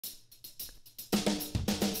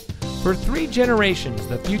For 3 generations,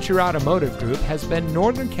 the Future Automotive Group has been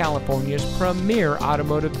Northern California's premier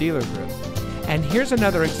automotive dealer group. And here's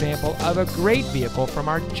another example of a great vehicle from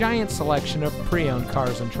our giant selection of pre-owned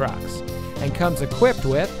cars and trucks. And comes equipped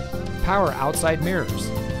with power outside mirrors,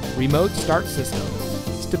 remote start system,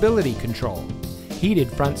 stability control,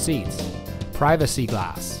 heated front seats, privacy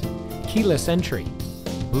glass, keyless entry,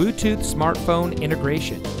 Bluetooth smartphone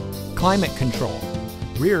integration, climate control,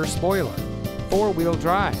 rear spoiler, 4-wheel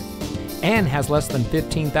drive, and has less than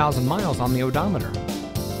 15,000 miles on the odometer.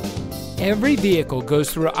 Every vehicle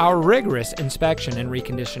goes through our rigorous inspection and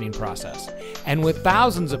reconditioning process. And with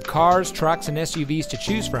thousands of cars, trucks, and SUVs to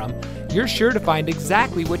choose from, you're sure to find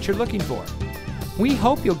exactly what you're looking for. We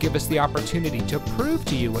hope you'll give us the opportunity to prove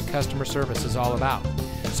to you what customer service is all about.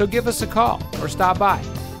 So give us a call or stop by.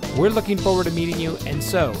 We're looking forward to meeting you, and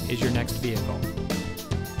so is your next vehicle.